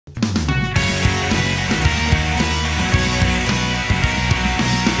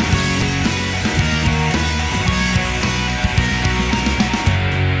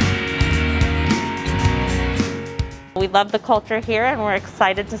We love the culture here and we're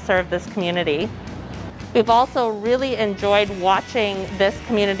excited to serve this community. We've also really enjoyed watching this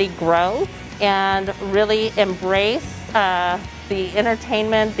community grow and really embrace the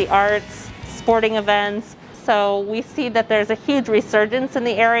entertainment, the arts, sporting events. So we see that there's a huge resurgence in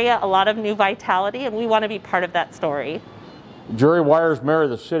the area, a lot of new vitality, and we want to be part of that story. Jerry Weiers, Mayor of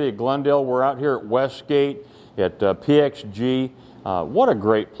the City of Glendale. We're out here at Westgate at PXG. What a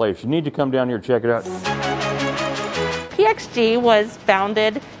great place. You need to come down here and check it out. PXG was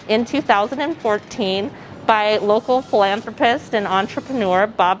founded in 2014 by local philanthropist and entrepreneur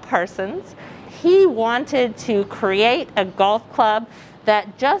Bob Parsons. He wanted to create a golf club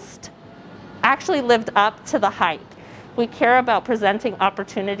that just actually lived up to the hype. We care about presenting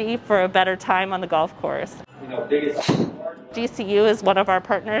opportunity for a better time on the golf course. GCU is one of our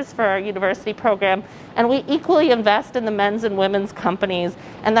partners for our university program, and we equally invest in the men's and women's companies,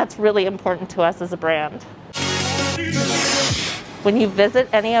 and that's really important to us as a brand. When you visit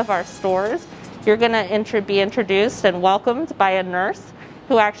any of our stores, you're going to be introduced and welcomed by a nurse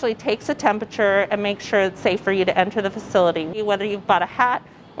who actually takes a temperature and makes sure it's safe for you to enter the facility. Whether you've bought a hat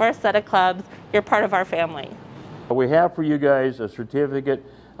or a set of clubs, you're part of our family. We have for you guys a certificate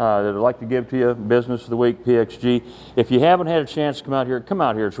that I'd like to give to you, Business of the Week, PXG. If you haven't had a chance to come out here, come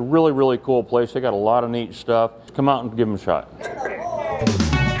out here. It's a really, really cool place. They got a lot of neat stuff. Come out and give them a shot.